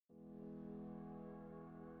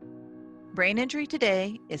Brain Injury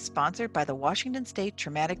Today is sponsored by the Washington State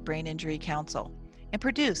Traumatic Brain Injury Council and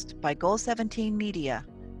produced by Goal 17 Media,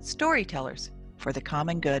 storytellers for the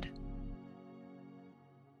common good.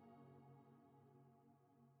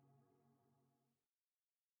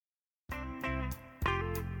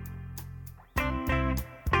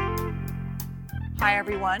 Hi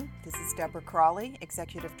everyone, this is Deborah Crawley,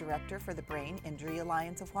 Executive Director for the Brain Injury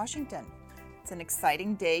Alliance of Washington. It's an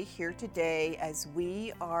exciting day here today as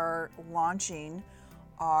we are launching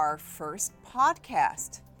our first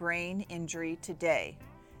podcast, Brain Injury Today,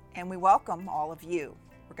 and we welcome all of you.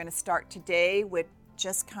 We're going to start today with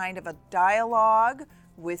just kind of a dialogue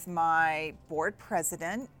with my board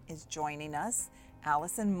president is joining us,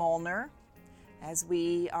 Allison Molnar, as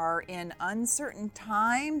we are in uncertain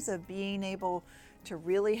times of being able to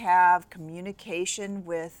really have communication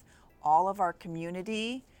with all of our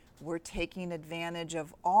community. We're taking advantage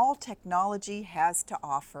of all technology has to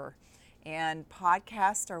offer. And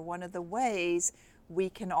podcasts are one of the ways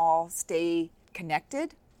we can all stay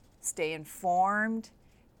connected, stay informed,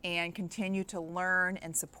 and continue to learn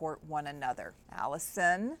and support one another.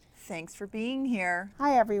 Allison, thanks for being here.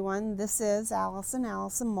 Hi everyone, this is Allison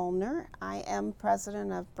Molnar. I am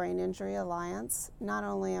president of Brain Injury Alliance. Not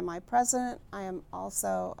only am I president, I am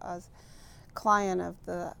also a client of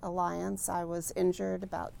the Alliance. I was injured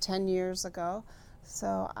about 10 years ago,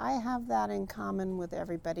 so I have that in common with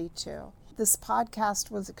everybody too. This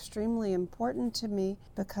podcast was extremely important to me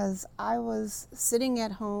because I was sitting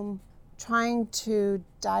at home trying to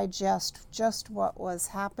digest just what was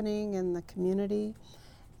happening in the community,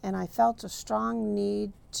 and I felt a strong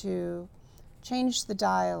need to change the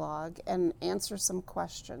dialogue and answer some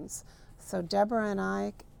questions. So Deborah and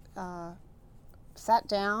I sat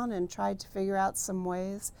down and tried to figure out some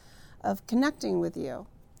ways of connecting with you.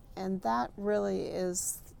 And that really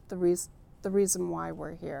is the reason why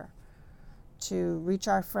we're here, to reach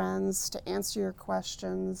our friends, to answer your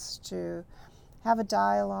questions, to have a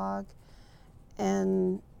dialogue,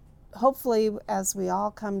 and hopefully as we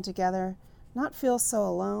all come together, not feel so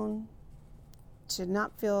alone, to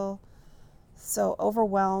not feel so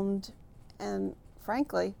overwhelmed, and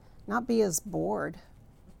frankly, not be as bored.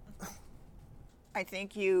 I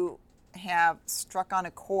think you have struck on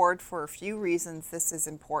a chord for a few reasons this is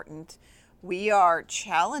important. We are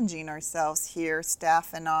challenging ourselves here,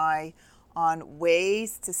 staff and I, on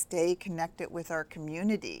ways to stay connected with our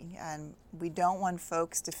community. And we don't want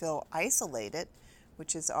folks to feel isolated,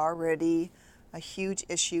 which is already a huge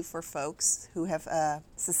issue for folks who have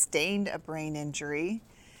sustained a brain injury.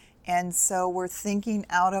 And so we're thinking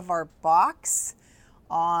out of our box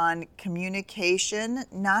on communication,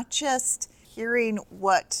 not just hearing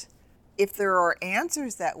if there are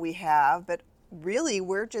answers that we have, but really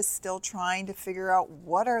we're just still trying to figure out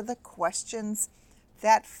what are the questions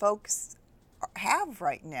that folks have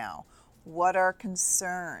right now. What are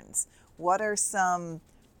concerns? What are some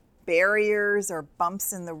barriers or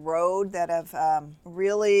bumps in the road that have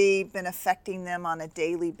really been affecting them on a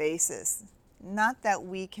daily basis? Not that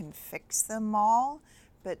we can fix them all,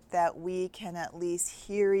 but that we can at least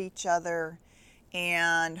hear each other.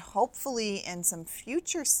 And hopefully in some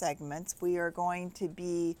future segments, we are going to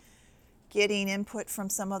be getting input from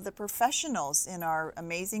some of the professionals in our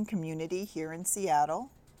amazing community here in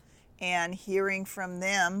Seattle and hearing from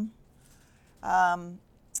them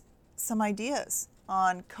some ideas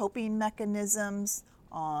on coping mechanisms,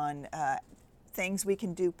 on things we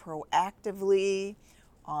can do proactively,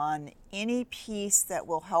 on any piece that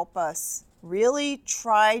will help us really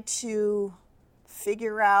try to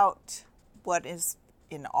figure out what is,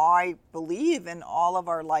 I believe, in all of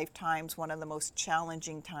our lifetimes, one of the most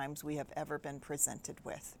challenging times we have ever been presented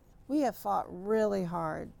with. We have fought really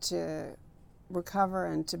hard to recover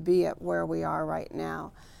and to be at where we are right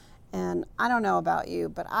now. And I don't know about you,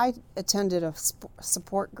 but I attended a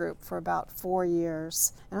support group for about 4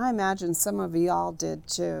 years, and I imagine some of y'all did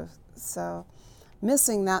too. So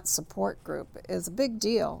missing that support group is a big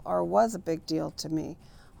deal, or was a big deal to me.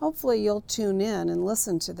 Hopefully you'll tune in and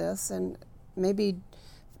listen to this and maybe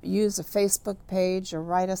use a Facebook page or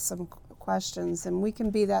write us some questions, and we can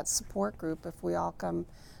be that support group if we all come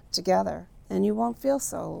together, and you won't feel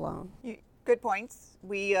so alone. Good points.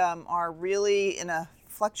 We are really in a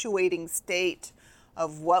fluctuating state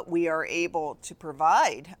of what we are able to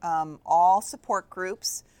provide. All support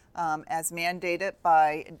groups, as mandated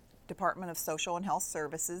by Department of Social and Health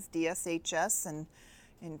Services, DSHS,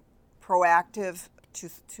 and proactive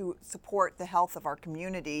to support the health of our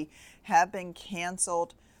community, have been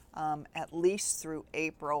canceled at least through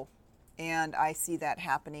April, and I see that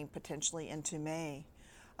happening potentially into May.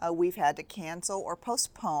 We've had to cancel or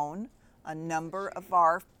postpone a number of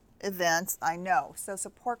our events, I know. So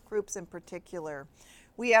support groups in particular.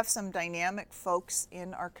 We have some dynamic folks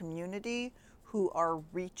in our community who are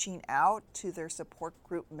reaching out to their support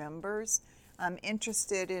group members. I'm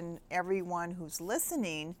interested in everyone who's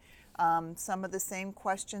listening, some of the same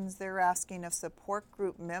questions they're asking of support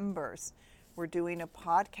group members. We're doing a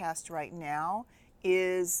podcast right now.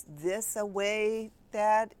 Is this a way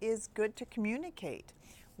that is good to communicate?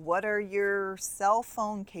 What are your cell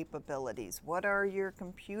phone capabilities? What are your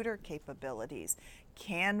computer capabilities?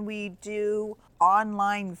 Can we do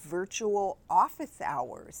online virtual office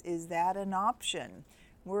hours? Is that an option?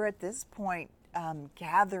 We're at this point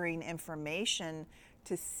gathering information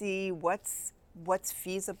to see what's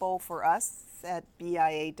feasible for us at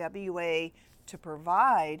BIAWA to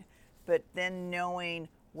provide, but then knowing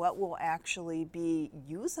what will actually be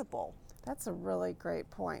usable. That's a really great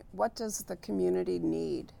point. What does the community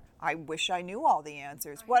need? I wish I knew all the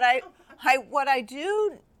answers. What I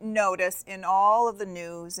do notice in all of the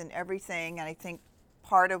news and everything, and I think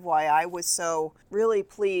part of why I was so really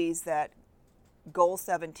pleased that Goal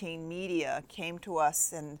 17 Media came to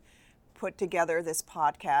us and put together this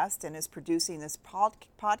podcast and is producing this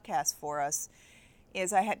podcast for us,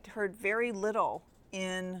 is I had heard very little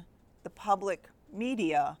in the public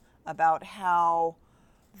media about how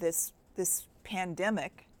this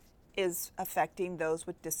pandemic is affecting those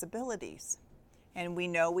with disabilities. And we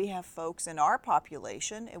know we have folks in our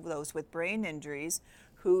population, those with brain injuries,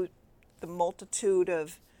 who the multitude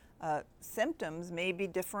of symptoms may be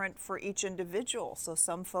different for each individual. So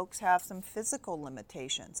some folks have some physical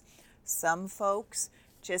limitations. Some folks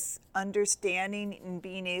just understanding and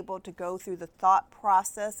being able to go through the thought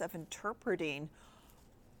process of interpreting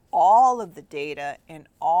all of the data and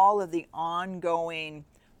all of the ongoing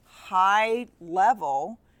high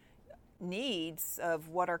level needs of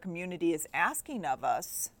what our community is asking of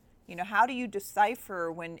us. You know, how do you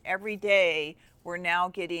decipher when every day we're now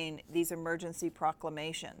getting these emergency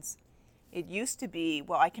proclamations? It used to be,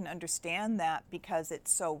 well, I can understand that because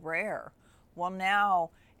it's so rare. Well,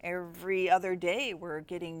 now every other day we're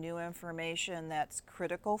getting new information that's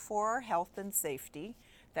critical for our health and safety,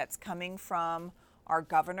 that's coming from our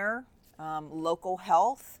governor, local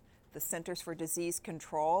health, the Centers for Disease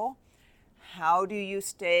Control. How do you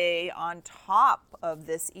stay on top of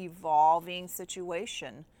this evolving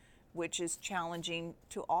situation, which is challenging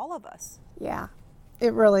to all of us? Yeah,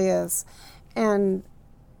 it really is. And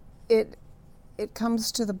it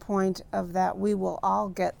comes to the point of that we will all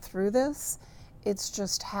get through this. It's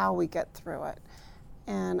just how we get through it.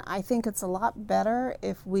 And I think it's a lot better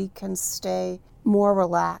if we can stay more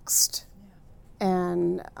relaxed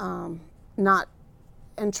and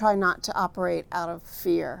try not to operate out of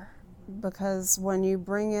fear. Because when you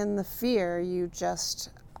bring in the fear, you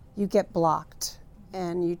get blocked.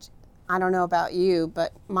 And I don't know about you,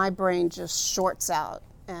 but my brain just shorts out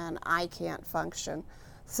and I can't function.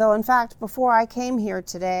 So in fact, before I came here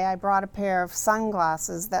today, I brought a pair of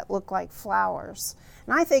sunglasses that look like flowers.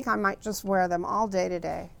 And I think I might just wear them all day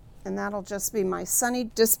today. And that'll just be my sunny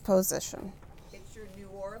disposition. It's your New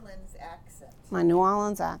Orleans accent. My New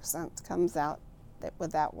Orleans accent comes out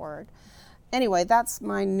with that word. Anyway, that's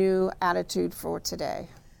my new attitude for today.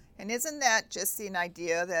 And isn't that just an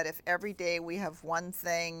idea that if every day we have one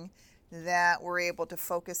thing that we're able to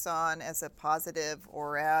focus on as a positive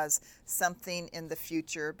or as something in the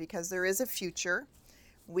future, because there is a future.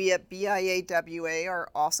 We at BIAWA are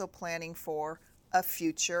also planning for a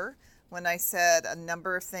future. When I said a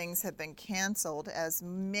number of things have been canceled, as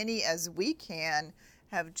many as we can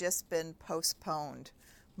have just been postponed.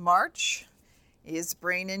 March is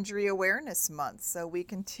Brain Injury Awareness Month, so we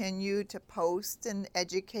continue to post and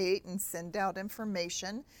educate and send out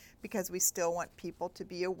information because we still want people to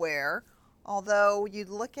be aware. Although you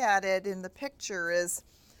look at it in the picture is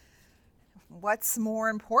what's more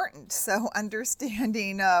important. So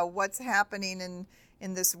understanding what's happening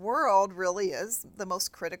in this world really is the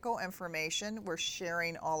most critical information. We're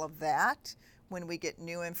sharing all of that when we get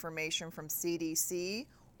new information from CDC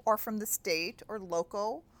or from the state or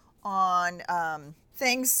local on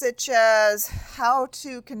things such as how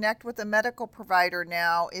to connect with a medical provider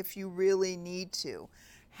now if you really need to,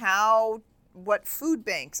 what food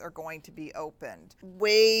banks are going to be opened,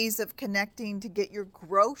 ways of connecting to get your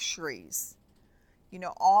groceries. You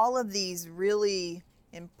know, all of these really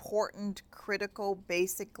important, critical,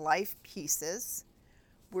 basic life pieces.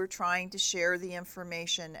 We're trying to share the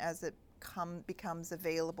information as it becomes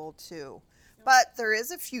available too. But there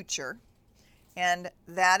is a future. And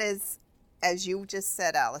that is, as you just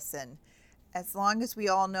said, Allison, as long as we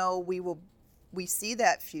all know we see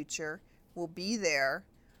that future, we'll be there,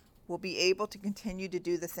 we'll be able to continue to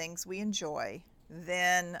do the things we enjoy,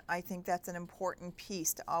 then I think that's an important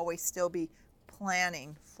piece to always still be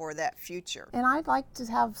planning for that future. And I'd like to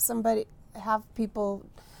have people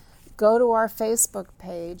go to our Facebook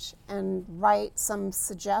page and write some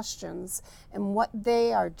suggestions and what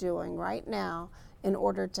they are doing right now in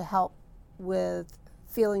order to help with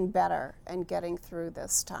feeling better and getting through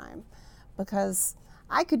this time. Because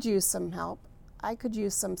I could use some help. I could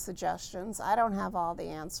use some suggestions. I don't have all the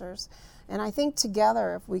answers. And I think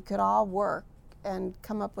together, if we could all work and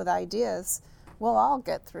come up with ideas, we'll all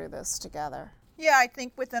get through this together. Yeah, I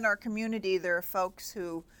think within our community there are folks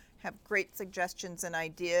who have great suggestions and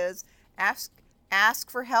ideas. Ask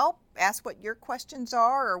for help. Ask what your questions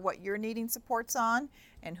are or what you're needing supports on,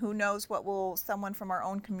 and who knows what someone from our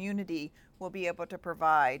own community will be able to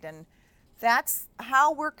provide. And that's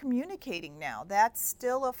how we're communicating now. That's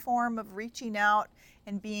still a form of reaching out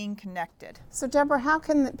and being connected. So Deborah, how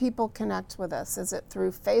can people connect with us? Is it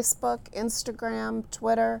through Facebook, Instagram,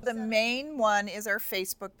 Twitter? The main one is our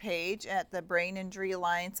Facebook page at the Brain Injury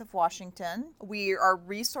Alliance of Washington. Our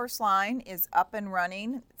resource line is up and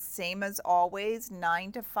running, same as always,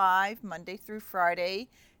 9 to 5, Monday through Friday,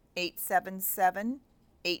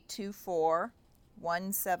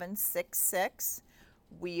 877-824-1766.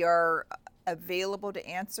 We are available to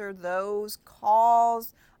answer those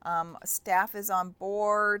calls. Staff is on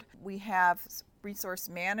board. We have resource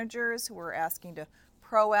managers who are asking to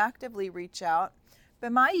proactively reach out.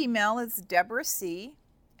 But my email is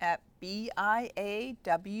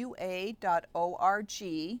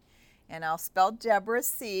deborahc@biawa.org, and I'll spell Deborah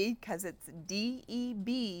C because it's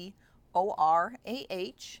DEBORAH,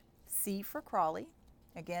 C for Crawley,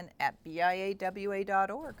 again at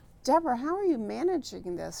biawa.org. Deborah, how are you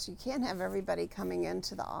managing this? You can't have everybody coming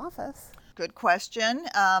into the office. Good question.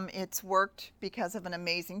 It's worked because of an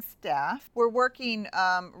amazing staff. We're working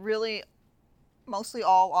really mostly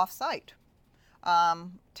all off-site.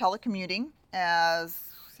 Telecommuting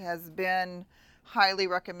has been highly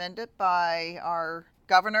recommended by our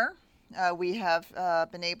governor. We have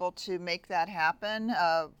been able to make that happen.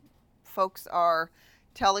 Folks are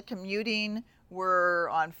telecommuting. We're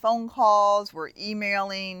on phone calls. We're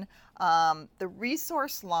emailing. The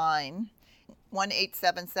resource line,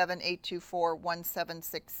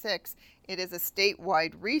 1-877-824-1766. It is a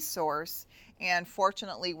statewide resource, and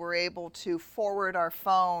fortunately we're able to forward our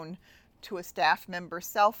phone to a staff member's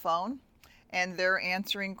cell phone, and they're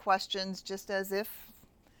answering questions just as if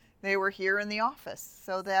they were here in the office.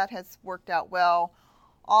 So that has worked out well.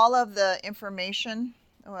 All of the information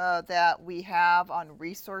that we have on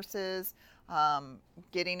resources,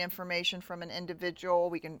 getting information from an individual,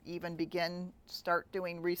 we can even start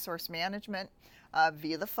doing resource management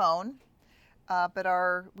via the phone, but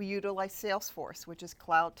we utilize Salesforce, which is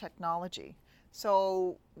cloud technology.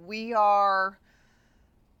 So we are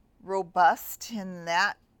robust in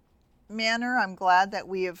that manner. I'm glad that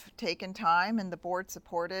we have taken time and the board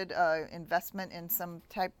supported investment in some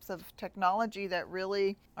types of technology that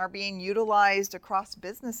really are being utilized across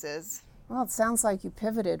businesses. Well, it sounds like you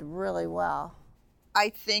pivoted really well. I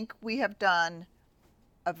think we have done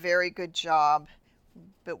a very good job,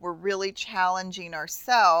 but we're really challenging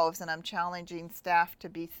ourselves, and I'm challenging staff to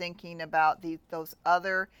be thinking about those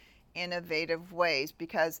other innovative ways,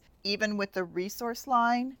 because even with the resource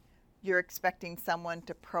line, you're expecting someone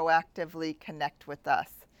to proactively connect with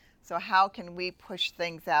us. So how can we push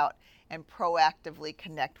things out and proactively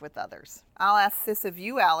connect with others? I'll ask this of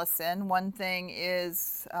you, Allison. One thing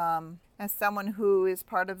is, as someone who is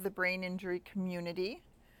part of the brain injury community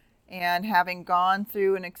and having gone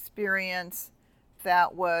through an experience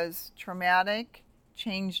that was traumatic,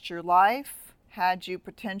 changed your life, had you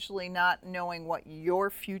potentially not knowing what your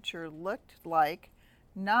future looked like,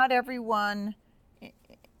 not everyone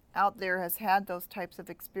out there has had those types of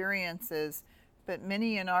experiences, but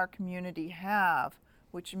many in our community have,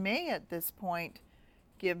 which may at this point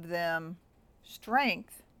give them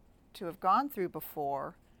strength to have gone through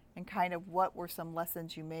before, and kind of what were some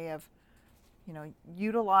lessons you may have,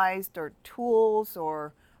 utilized, or tools,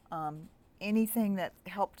 or anything that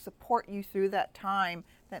helped support you through that time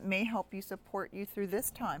that may help you support you through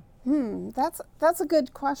this time? That's a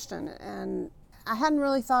good question, and I hadn't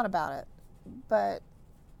really thought about it, but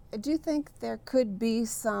I do think there could be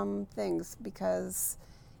some things because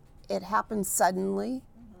it happened suddenly.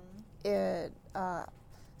 It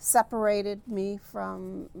separated me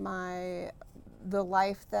from the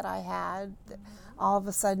life that I had. All of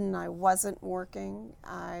a sudden I wasn't working.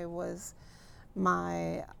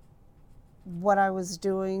 What I was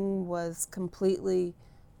doing was completely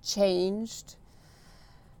changed.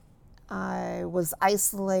 I was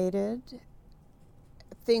isolated.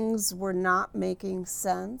 Things were not making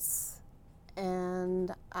sense.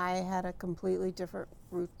 and I had a completely different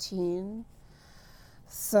routine.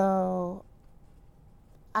 So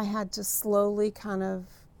I had to slowly kind of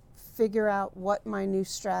figure out what my new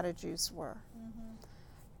strategies were.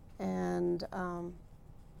 And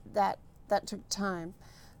that took time.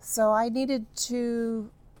 So I needed to,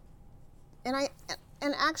 and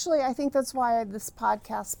actually I think that's why this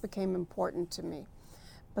podcast became important to me,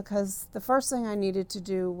 because the first thing I needed to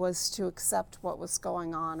do was to accept what was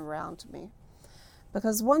going on around me.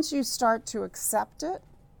 Because once you start to accept it,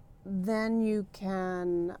 then you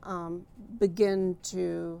can begin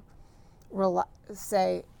to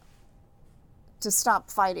to stop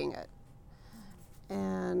fighting it.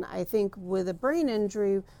 And I think with a brain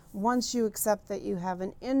injury, once you accept that you have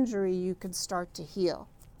an injury, you can start to heal.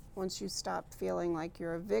 Once you stop feeling like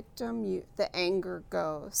you're a victim, the anger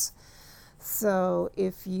goes. So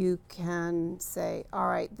if you can say, all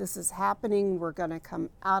right, this is happening, we're going to come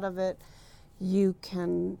out of it, you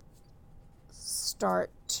can start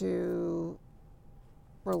to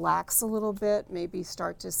relax a little bit, maybe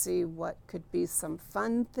start to see what could be some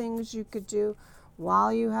fun things you could do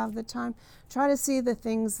while you have the time. Try to see the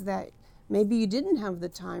things that maybe you didn't have the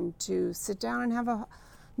time to sit down and have a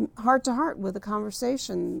heart-to-heart with a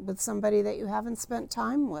conversation with somebody that you haven't spent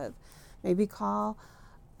time with. Maybe call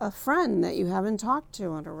a friend that you haven't talked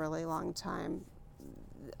to in a really long time.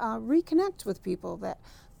 Reconnect with people that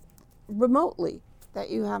remotely that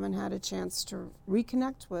you haven't had a chance to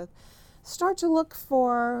reconnect with. Start to look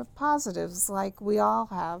for positives like we all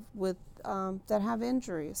have with that have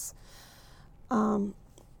injuries.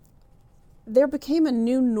 There became a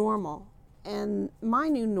new normal, and my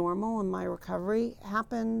new normal and my recovery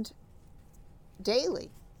happened daily.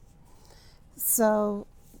 So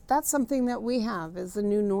that's something that we have is a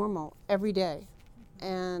new normal every day,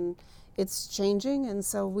 and it's changing, and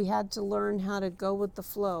so we had to learn how to go with the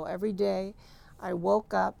flow. Every day I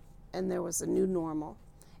woke up and there was a new normal.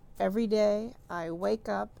 Every day I wake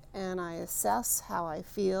up and I assess how I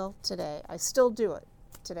feel today. I still do it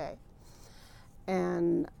today.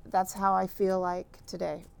 And that's how I feel like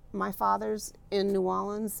today. My father's in New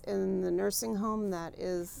Orleans in the nursing home that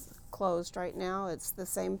is closed right now. It's the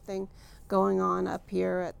same thing going on up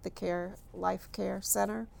here at the Life Care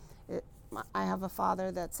Center. I have a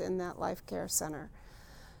father that's in that Life Care Center.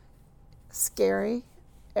 Scary.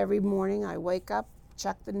 Every morning I wake up,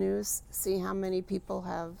 check the news, see how many people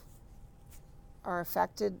are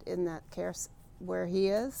affected in that care where he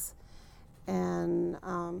is, and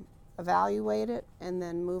evaluate it and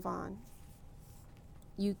then move on.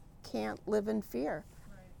 You can't live in fear.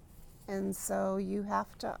 Right. And so you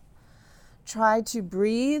have to try to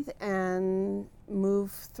breathe and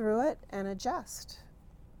move through it and adjust.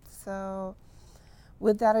 So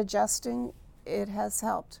with that adjusting, it has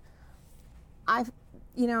helped.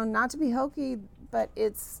 Not to be hokey, but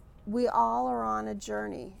we all are on a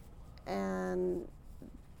journey, and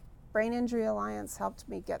Brain Injury Alliance helped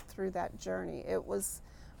me get through that journey. It was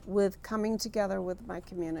with coming together with my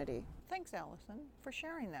community. Thanks, Allison, for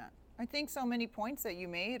sharing that. I think so many points that you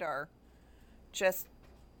made are just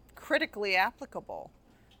critically applicable.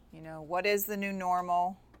 What is the new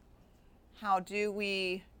normal? How do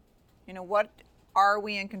we, what are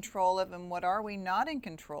we in control of and what are we not in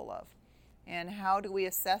control of? And how do we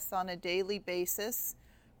assess on a daily basis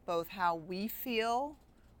both how we feel,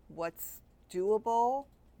 what's doable,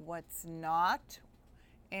 what's not,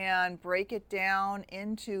 and break it down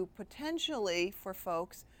into potentially for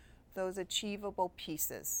folks those achievable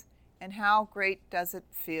pieces. And how great does it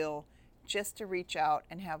feel just to reach out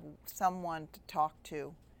and have someone to talk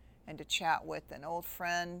to and to chat with, an old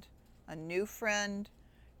friend, a new friend.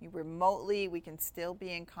 Remotely, we can still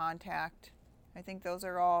be in contact. I think those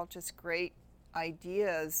are all just great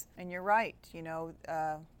ideas. And you're right,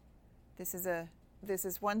 this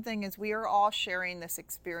is one thing is we are all sharing this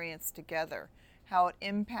experience together. How it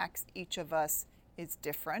impacts each of us is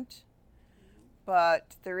different,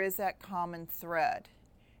 but there is that common thread.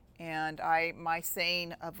 And my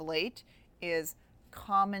saying of late is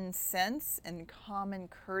common sense and common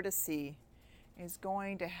courtesy is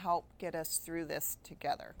going to help get us through this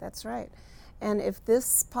together. That's right. And if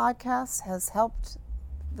this podcast has helped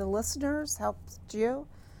the listeners, helped you,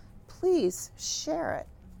 please share it.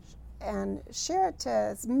 And share it to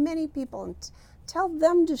as many people and tell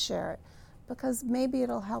them to share it, because maybe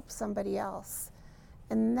it'll help somebody else.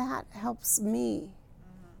 And that helps me.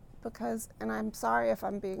 Because, and I'm sorry if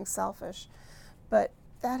I'm being selfish, but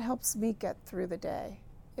that helps me get through the day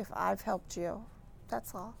if I've helped you.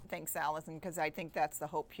 That's all. Thanks, Allison, because I think that's the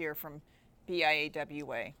hope here from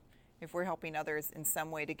BIAWA. If we're helping others in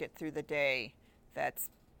some way to get through the day,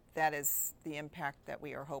 that is the impact that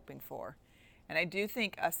we are hoping for. And I do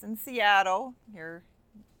think us in Seattle, here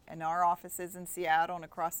in our offices in Seattle and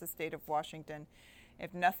across the state of Washington,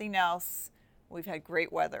 if nothing else, we've had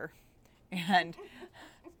great weather. And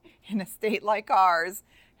in a state like ours,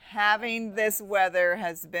 having this weather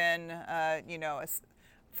has been,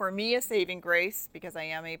 for me, a saving grace, because I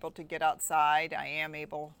am able to get outside. I am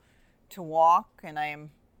able to walk, and I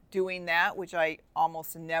am doing that, which I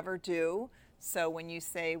almost never do. So when you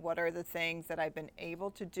say, what are the things that I've been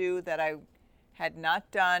able to do that I had not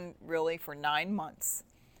done really for 9 months,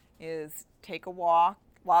 is take a walk.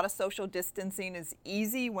 A lot of social distancing is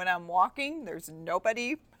easy when I'm walking. There's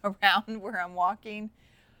nobody around where I'm walking,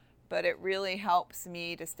 but it really helps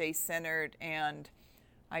me to stay centered. And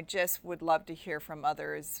I just would love to hear from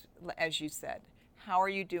others, as you said. How are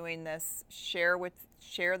you doing this? Share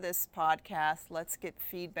this podcast. Let's get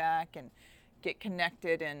feedback and get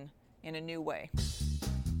connected in a new way.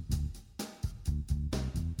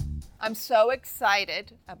 I'm so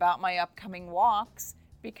excited about my upcoming walks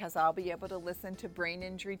because I'll be able to listen to Brain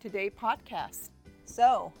Injury Today podcast.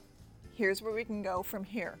 So here's where we can go from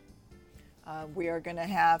here. We are going to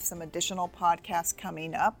have some additional podcasts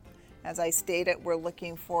coming up. As I stated, we're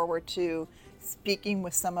looking forward to speaking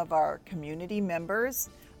with some of our community members,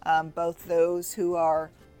 both those who are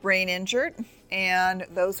brain injured and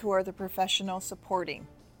those who are the professionals supporting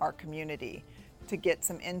our community, to get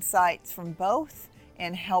some insights from both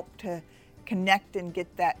and help to connect and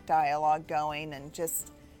get that dialogue going and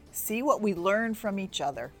just see what we learn from each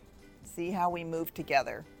other, see how we move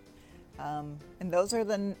together. And those are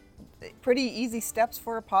the pretty easy steps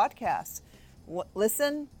for a podcast.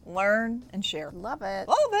 Listen, learn, and share. Love it.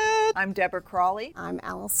 Love it. I'm Deborah Crawley. I'm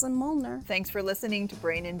Allison Molnar. Thanks for listening to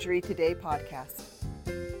Brain Injury Today podcast.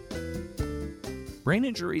 Brain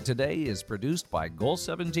Injury Today is produced by Goal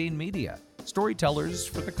 17 Media, storytellers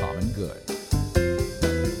for the common good.